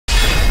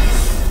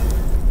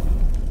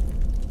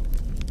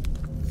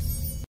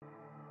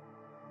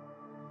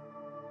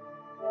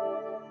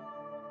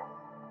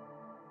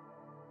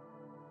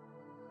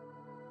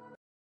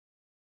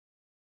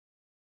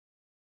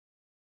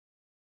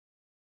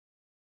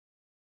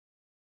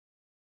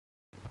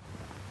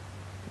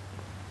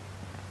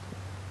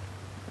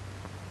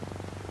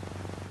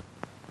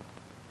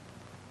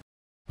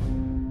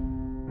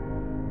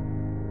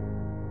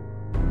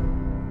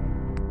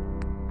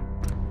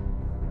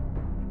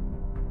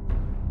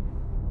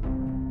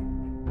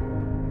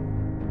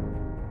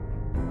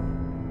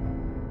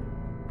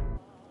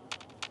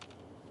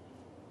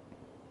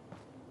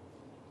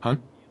Huh?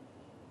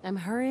 I'm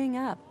hurrying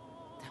up.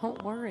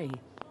 Don't worry.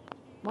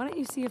 Why don't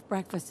you see if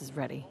breakfast is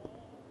ready?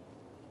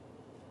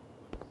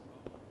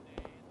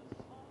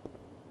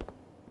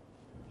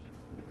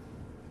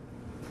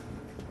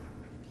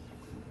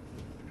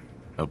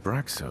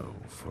 Abraxo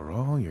for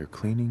all your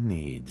cleaning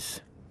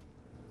needs.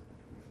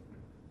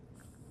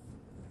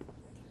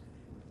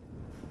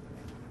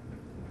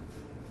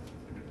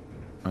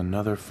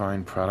 Another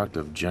fine product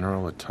of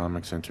General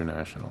Atomics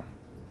International.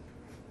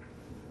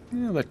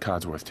 Yeah, let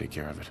Codsworth take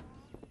care of it.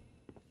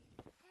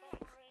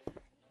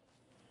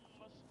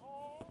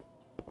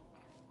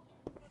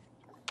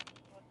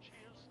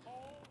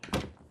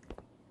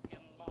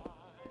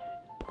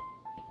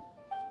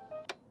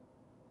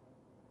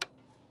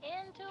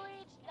 Into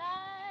each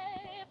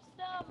life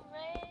some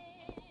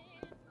rain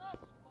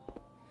must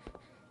fall.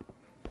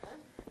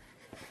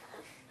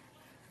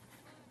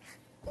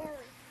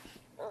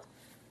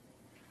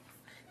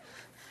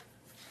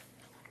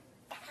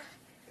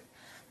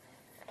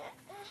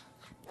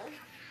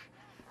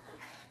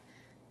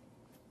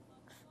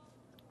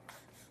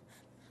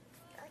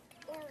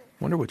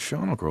 Wonder what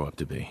Sean will grow up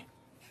to be.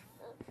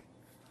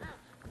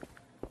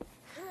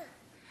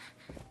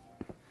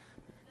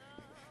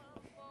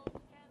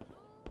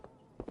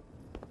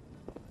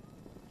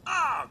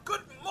 Ah,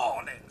 good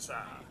morning,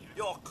 sir.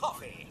 Your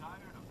coffee.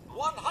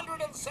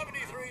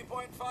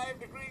 173.5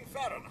 degrees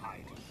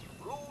Fahrenheit.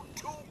 Brewed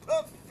to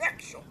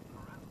perfection.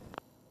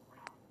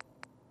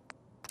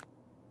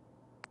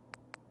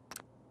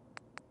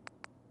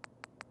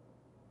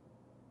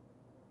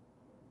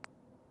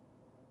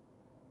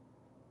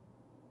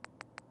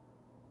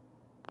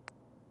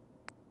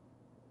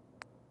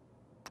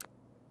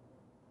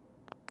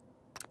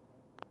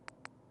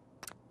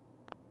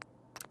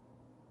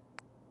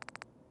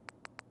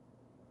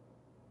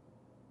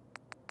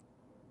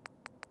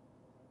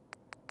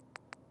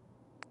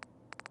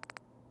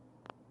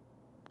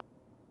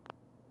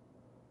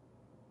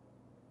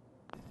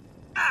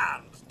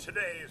 And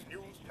today's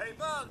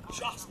newspaper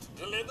just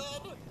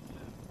delivered.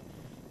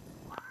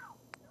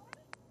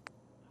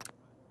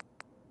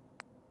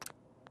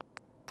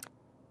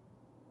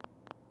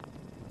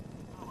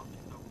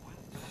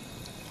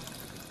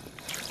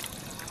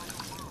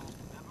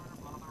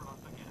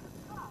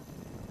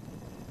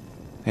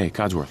 Hey,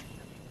 Codsworth.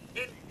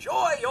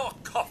 Enjoy your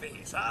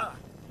coffee, sir.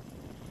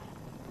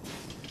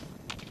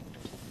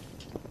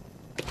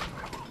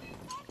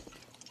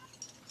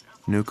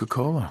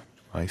 Nuka-Cola,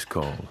 ice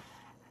cold.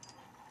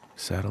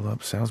 Saddle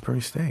up Salisbury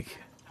steak,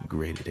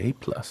 graded A+.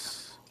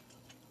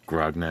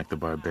 Grognak the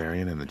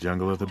Barbarian in the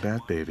Jungle of the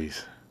Bat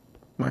Babies.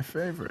 My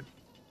favorite.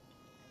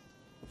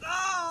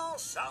 Oh,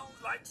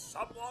 sounds like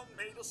someone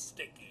made a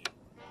sticky.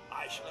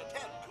 I shall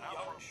attend to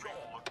young Sean.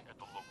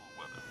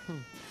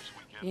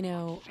 You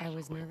know, I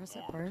was nervous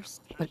at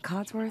first, but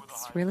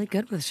Codsworth's really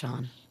good with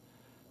Sean.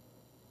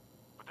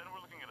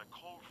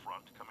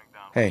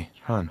 Hey,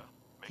 hon.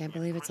 Can't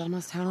believe it's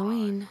almost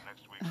Halloween.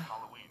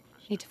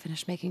 Need to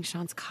finish making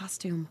Sean's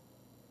costume.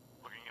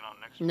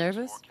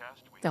 Nervous?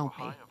 Don't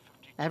be.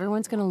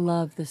 Everyone's gonna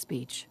love the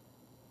speech.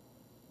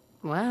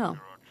 Wow,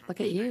 look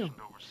at you.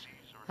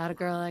 How'd a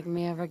girl like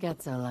me ever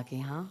get so lucky,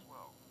 huh?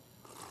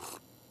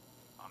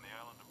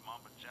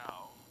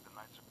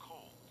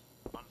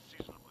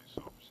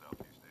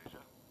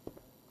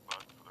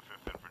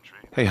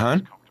 Hey,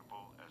 hon.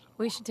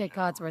 We should take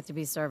Codsworth to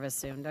be serviced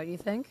soon, don't you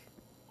think?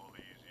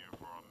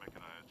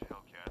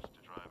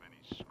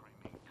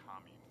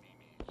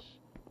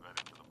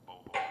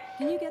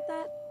 Can you get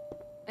that?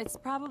 It's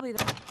probably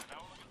the...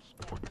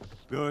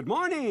 Good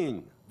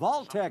morning.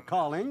 Vault-Tec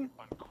calling.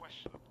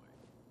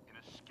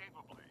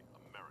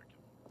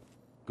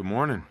 Good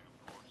morning.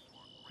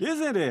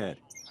 Isn't it?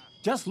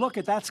 Just look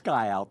at that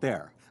sky out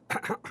there.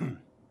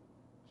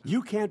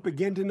 You can't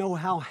begin to know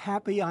how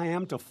happy I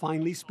am to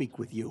finally speak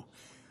with you.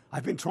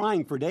 I've been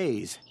trying for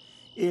days.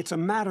 It's a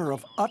matter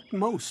of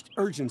utmost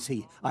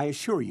urgency, I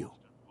assure you.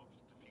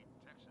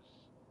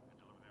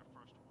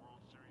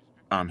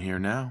 I'm here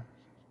now.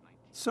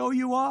 So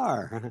you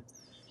are.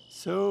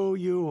 So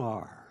you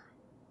are.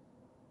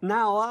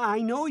 Now, I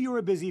know you're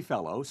a busy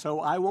fellow,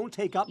 so I won't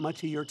take up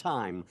much of your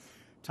time.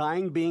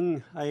 Time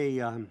being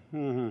a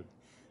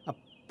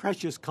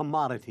precious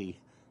commodity.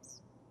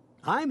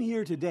 I'm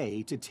here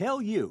today to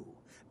tell you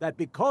that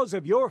because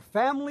of your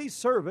family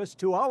service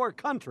to our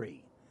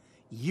country,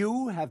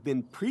 you have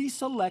been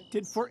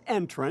pre-selected for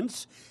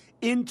entrance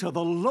into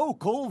the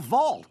local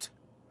vault.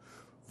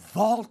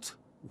 Vault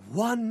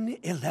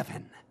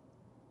 111.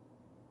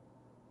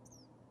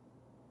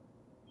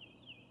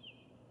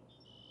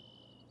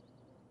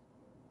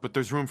 But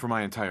there's room for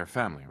my entire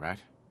family, right?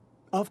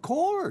 Of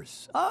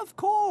course, of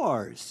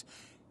course.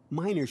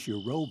 Minus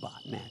your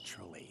robot,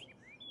 naturally.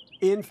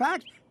 In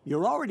fact,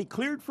 you're already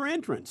cleared for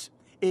entrance.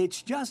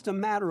 It's just a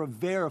matter of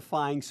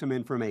verifying some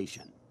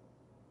information.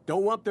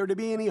 Don't want there to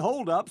be any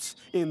holdups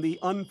in the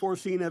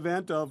unforeseen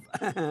event of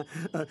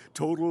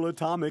total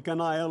atomic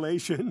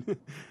annihilation.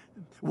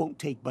 Won't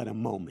take but a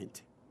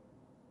moment.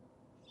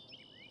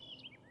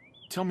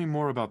 Tell me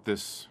more about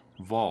this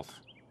vault.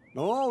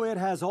 Oh, it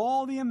has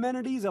all the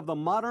amenities of the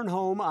modern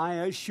home, I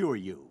assure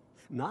you.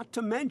 Not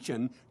to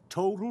mention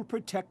total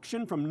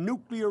protection from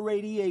nuclear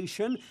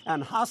radiation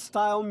and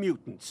hostile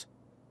mutants.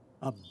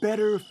 A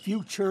better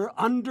future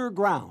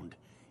underground.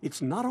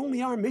 It's not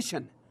only our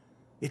mission,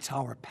 it's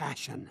our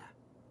passion.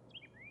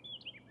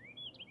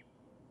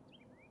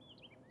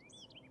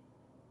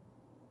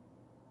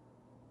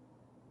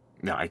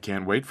 Now, I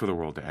can't wait for the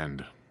world to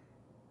end.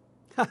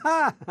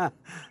 Ha ha!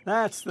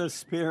 That's the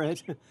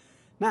spirit.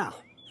 Now,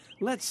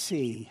 let's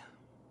see.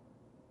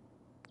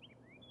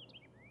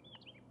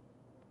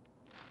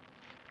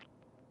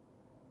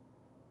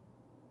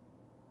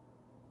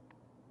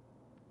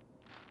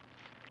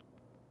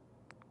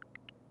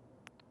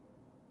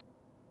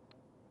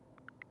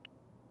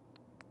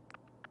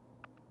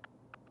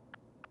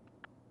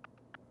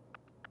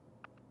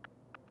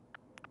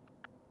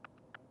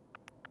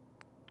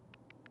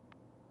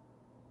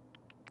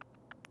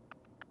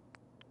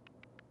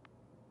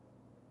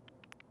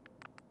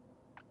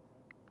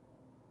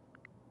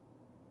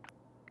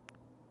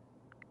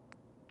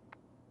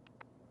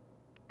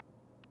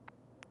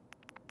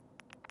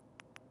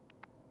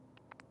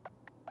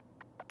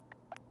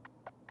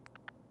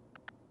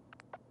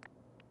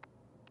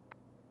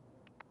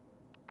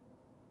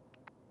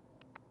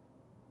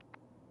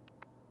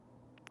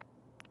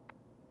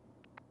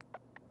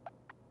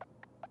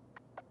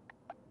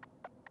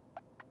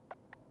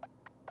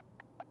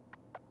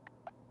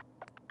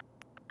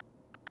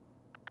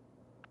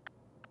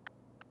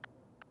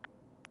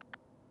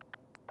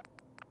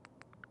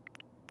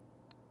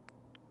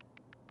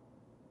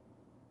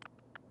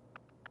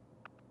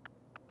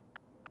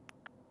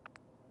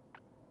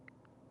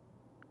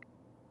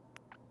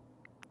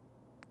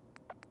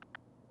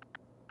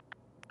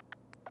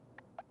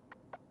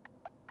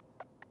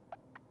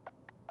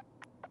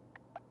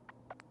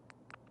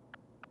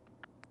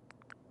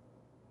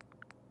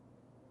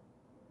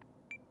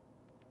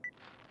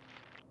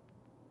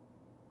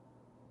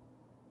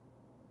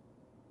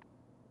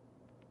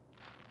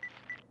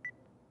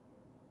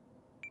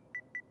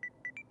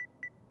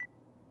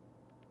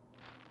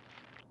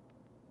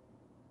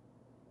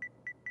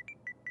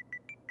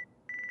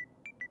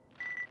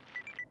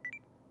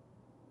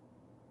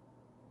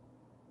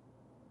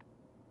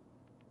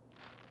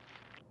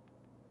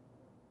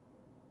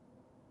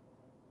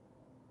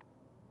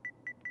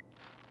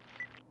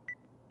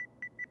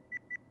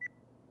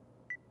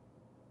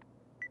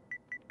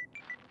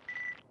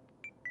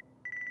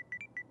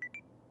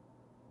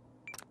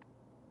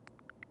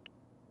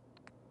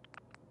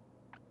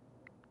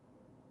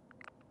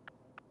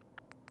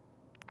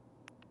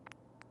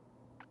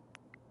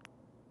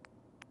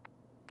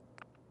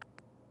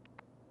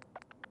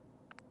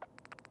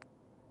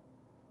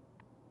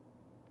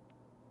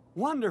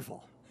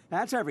 Wonderful.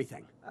 That's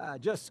everything.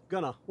 Just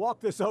gonna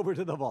walk this over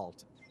to the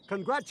vault.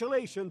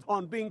 Congratulations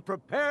on being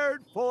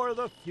prepared for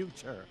the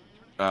future.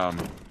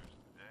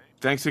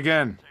 Thanks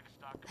again.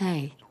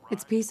 Hey,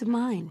 it's peace of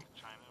mind.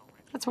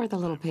 That's worth a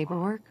little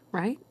paperwork,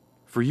 right?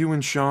 For you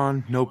and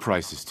Sean, no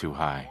price is too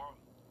high.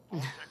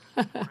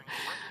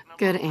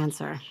 Good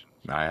answer.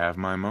 I have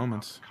my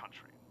moments.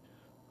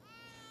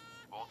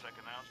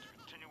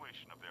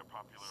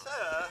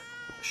 Sir,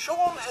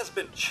 Sean has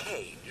been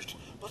changed,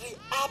 but he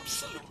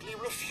absolutely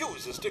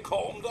refuses to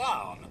calm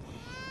down.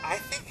 I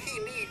think he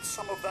needs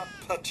some of that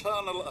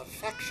paternal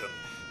affection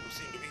you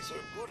seem to be so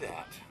good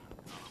at.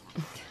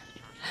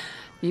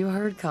 You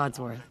heard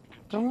Codsworth.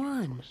 Go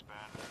on.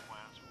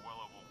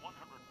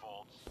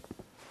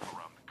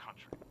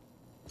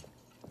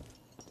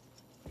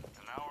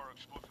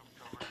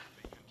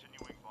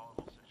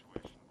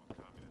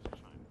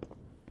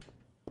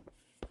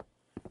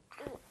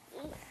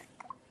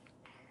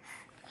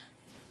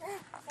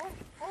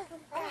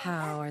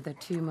 How are the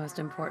two most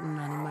important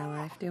men in my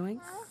life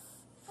doing?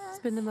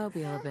 Spin the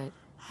mobile a bit.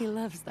 He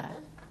loves that.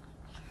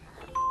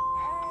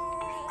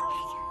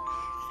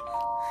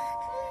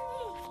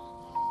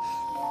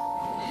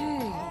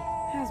 Hey,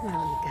 how's my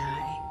little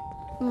guy?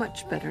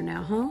 Much better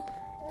now, huh?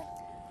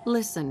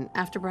 Listen,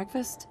 after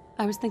breakfast,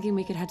 I was thinking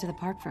we could head to the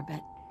park for a bit.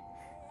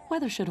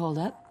 Weather should hold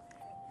up.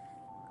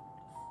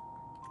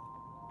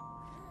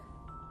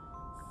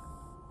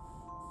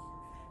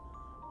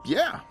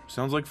 Yeah,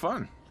 sounds like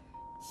fun.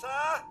 Sir,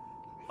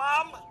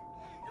 Mum,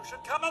 you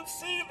should come and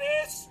see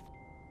this.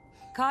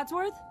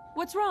 Codsworth?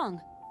 What's wrong?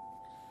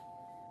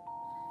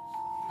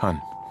 Hun.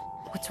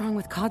 What's wrong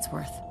with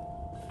Codsworth?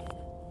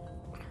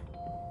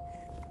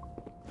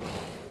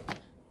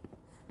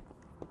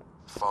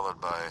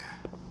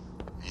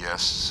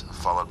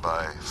 Followed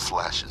by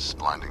flashes,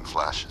 blinding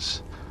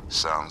flashes.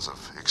 Sounds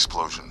of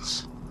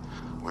explosions.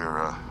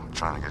 We're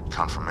trying to get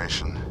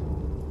confirmation.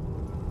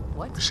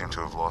 What? We seem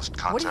to have lost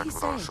contact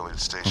with our affiliate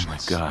stations. Oh my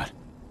God.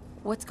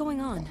 What's going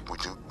on? We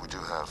do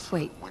have.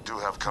 Wait. We do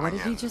have coming in.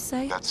 What did he just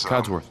say? That's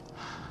Codsworth.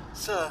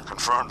 Sir.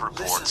 Confirmed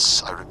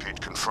reports. I repeat,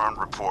 confirmed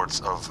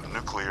reports of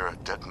nuclear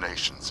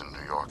detonations in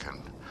New York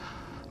and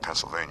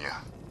Pennsylvania.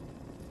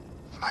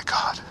 My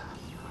God.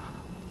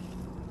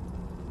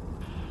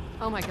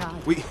 Oh my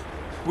God. We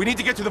need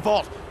to get to the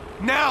vault.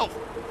 Now!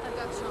 I've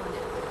up,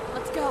 Sean.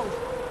 Let's go.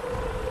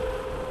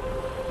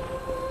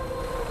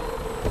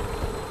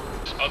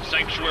 Of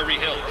Sanctuary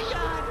Hills.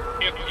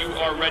 If you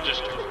are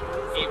registered,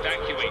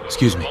 evacuate.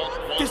 Excuse me.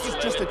 This is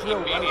just a drill,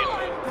 right?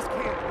 Immediately. This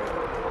can't.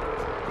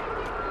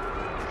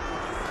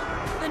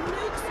 The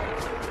nukes are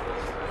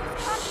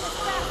coming as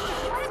fast.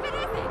 What if it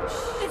isn't?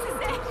 This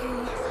is it.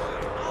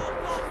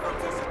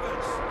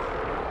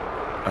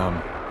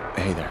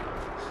 Hey there.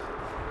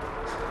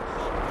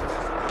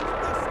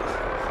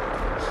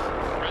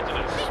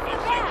 Residents of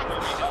Sanctuary Who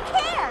Hills,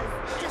 cares?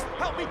 Just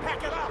help me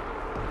pack it up.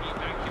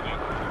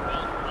 evacuate to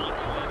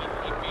Vault-Tec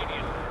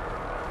immediately.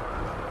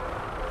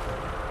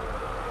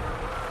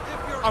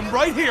 I'm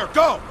right here.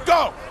 Go,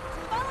 go.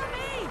 Follow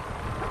me.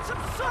 That's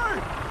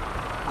absurd!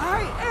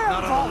 I am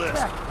Not on the list.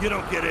 Vault-Tec. You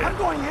don't get in. I'm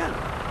going in.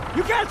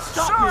 You can't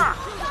stop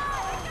me.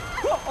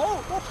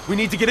 Oh. We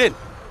need to get in.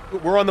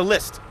 We're on the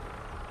list.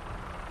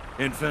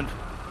 Infant,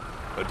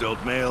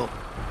 adult male,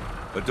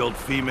 adult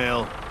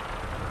female.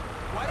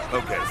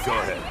 Okay, go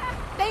ahead.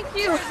 Thank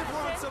you.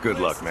 Good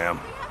luck, ma'am.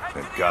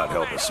 And God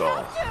help us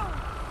all.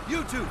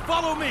 You two,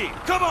 follow me.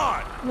 Come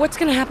on. What's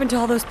gonna happen to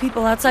all those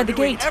people outside the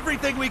Doing gate?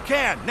 everything we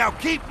can. Now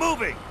keep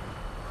moving.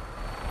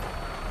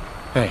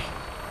 Hey,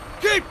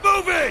 Keep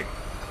moving.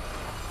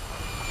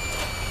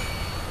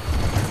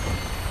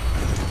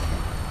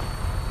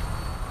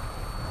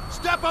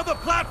 Step on the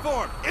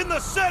platform in the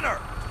center.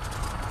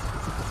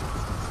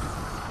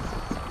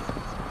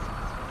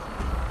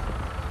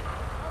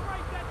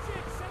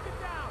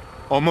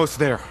 Almost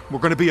there. We're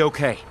gonna be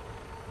okay.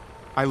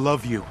 I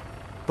love you.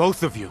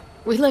 Both of you.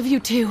 We love you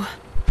too.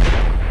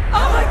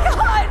 Oh my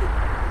god!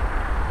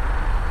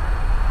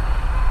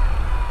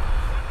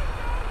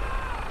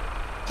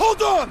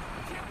 Hold on!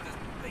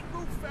 They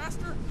move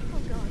faster. Oh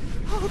god.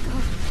 Oh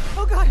god.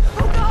 Oh god.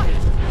 Oh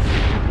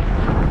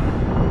god.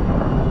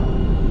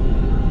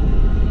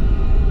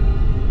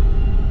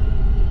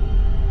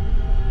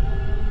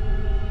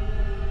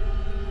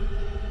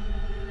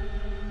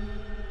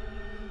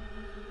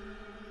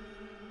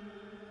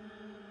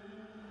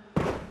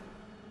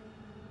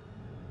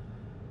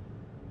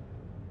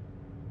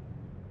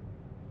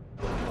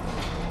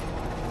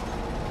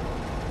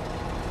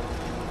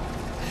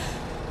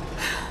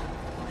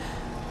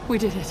 We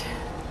did it.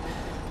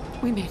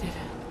 We made it.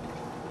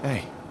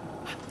 hey,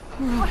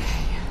 We're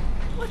okay.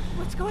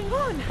 What's going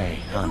on? hey,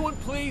 hon. Everyone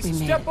please We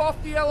made step it.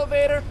 off the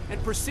elevator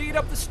and proceed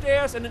up the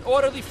stairs in an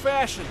orderly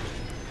fashion.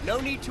 No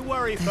need to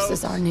worry, This folks.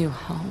 is our new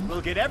home.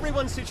 We'll get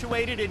everyone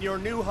situated in your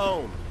new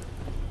home.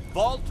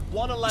 Vault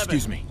 111.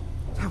 Excuse me.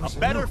 A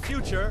better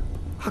future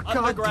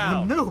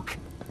underground. nuke.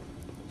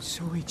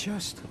 So we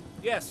just...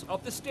 Yes,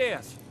 up the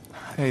stairs.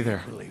 Hey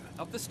there.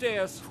 Up the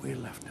stairs. We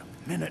left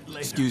a minute later.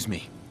 Excuse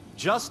me.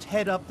 Just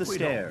head up the We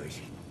don't stairs.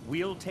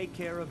 We'll take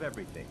care of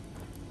everything.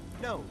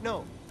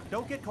 No,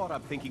 don't get caught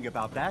up thinking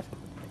about that.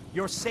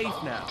 You're safe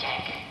now.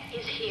 Tech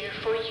is here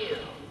for you.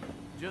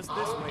 Just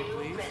this All way, new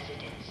please.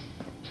 residents,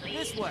 please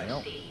This way.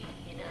 proceed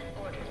in an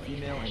orderly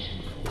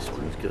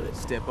fashion.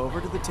 Step over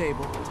to the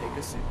table and take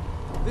a seat.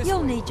 This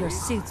You'll way, need your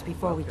please. suits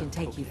before we can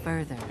take you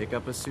further. Pick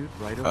up a suit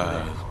right over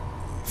there.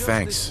 Just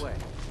Thanks. this way.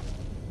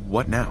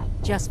 What now?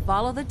 Just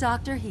follow the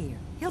doctor here.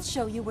 He'll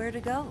show you where to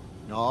go.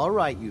 All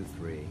right, you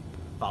three.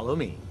 Follow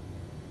me.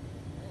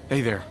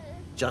 Hey there.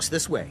 Just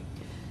this way.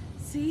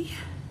 See?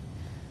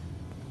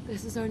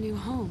 This is our new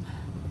home.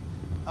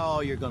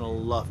 Oh, you're gonna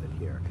love it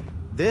here.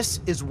 This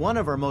is one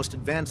of our most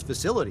advanced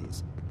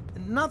facilities.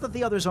 Not that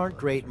the others aren't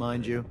great,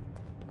 mind you.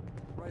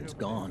 It's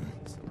gone.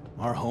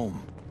 Our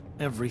home.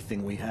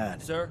 Everything we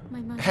had. Sir?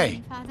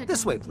 Hey,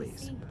 This way,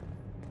 please.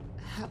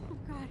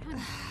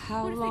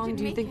 How long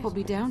do you think we'll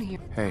be down here?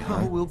 hey, Oh,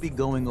 hon. we'll be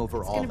going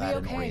over all gonna be that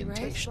in okay, right?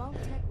 orientation.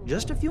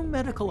 Just a few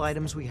medical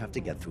items we have to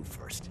get through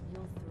first.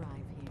 You'll thrive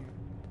here.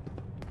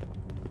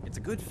 It's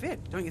a good fit,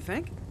 don't you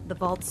think? The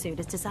Vault suit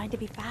is designed to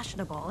be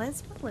fashionable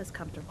as well as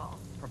comfortable.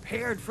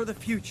 Prepared for the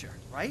future,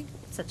 right?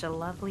 Such a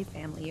lovely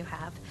family you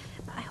have.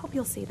 I hope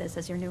you'll see this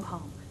as your new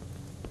home.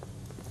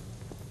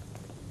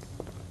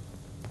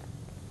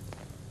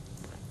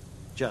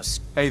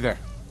 Just Hey there.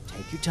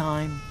 take your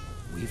time.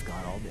 We've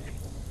got all day.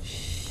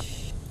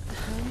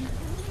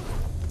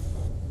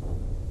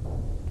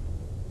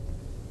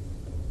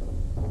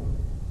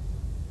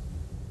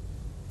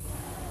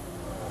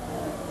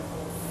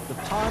 The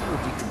pod will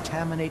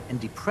decontaminate and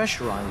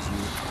depressurize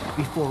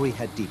you before we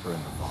head deeper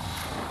in the vault.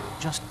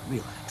 Just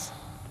relax.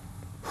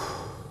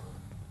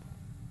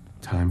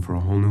 Time for a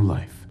whole new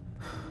life.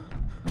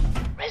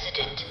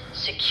 Resident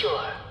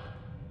secure.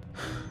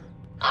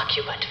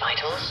 Occupant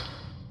vitals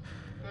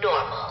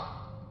normal.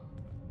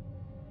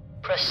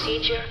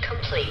 Procedure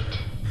complete.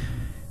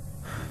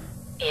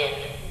 In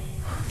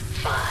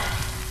 5,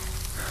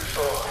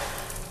 4,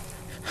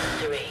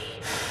 3,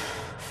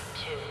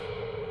 2,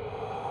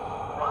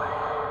 1.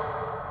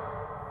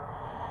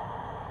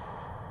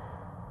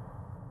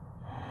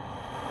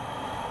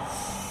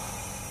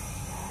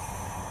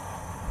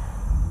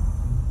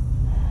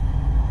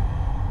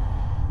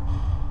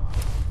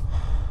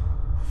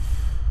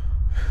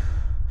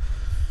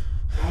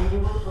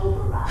 Manual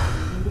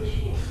override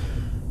initiated.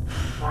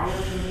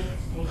 Cryogenic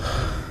station.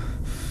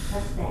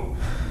 Suspend.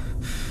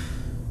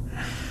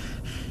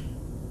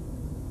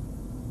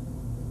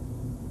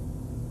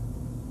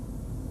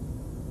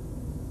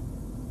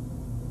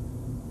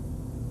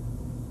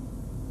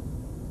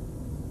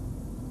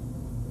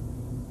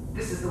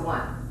 This is the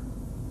one.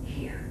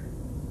 Here.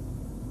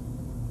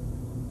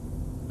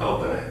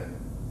 Open it.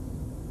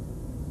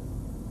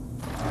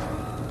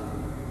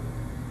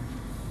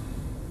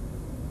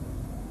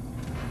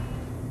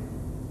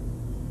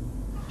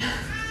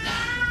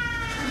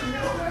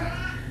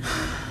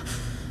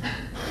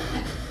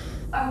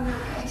 Are we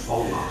okay?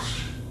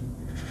 Almost.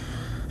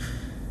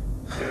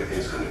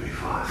 Everything's going to be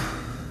fine.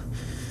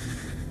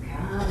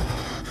 Come on.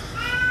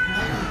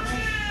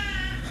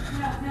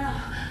 No,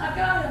 I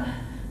got him.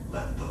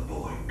 Let the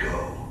boy go.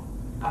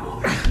 I'm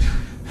only going to tell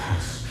you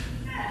once.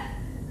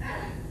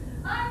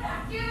 I'm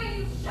not giving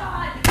you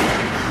Sean.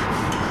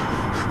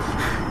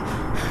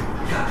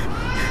 Got it.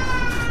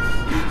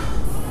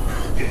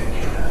 Get the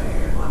kid out of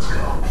here. Let's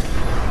go.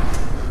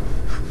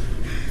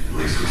 At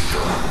least we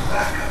still have the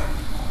backup.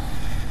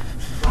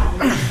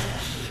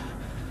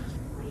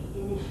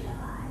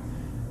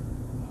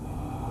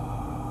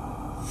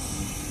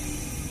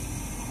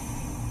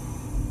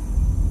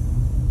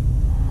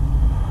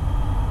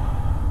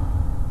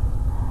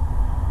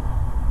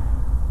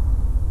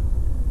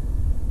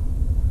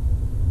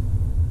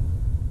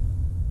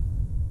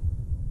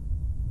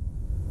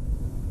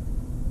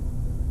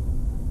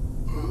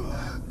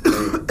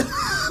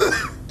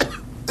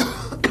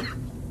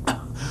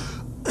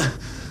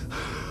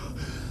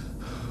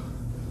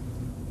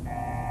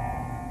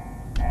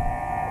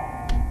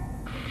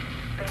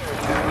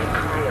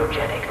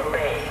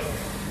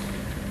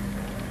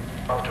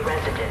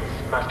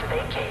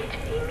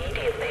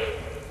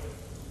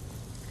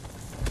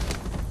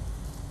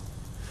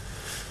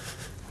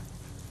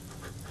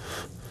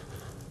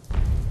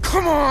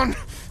 Come on!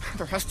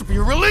 There has to be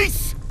a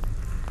release!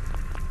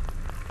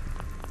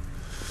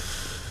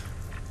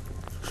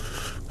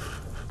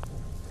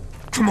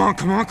 Come on,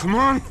 come on, come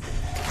on!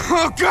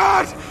 Oh,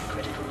 God!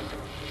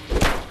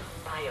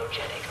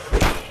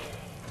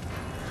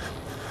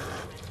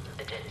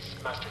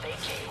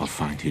 I'll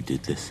find who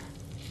did this,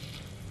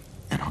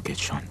 and I'll get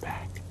Sean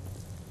back.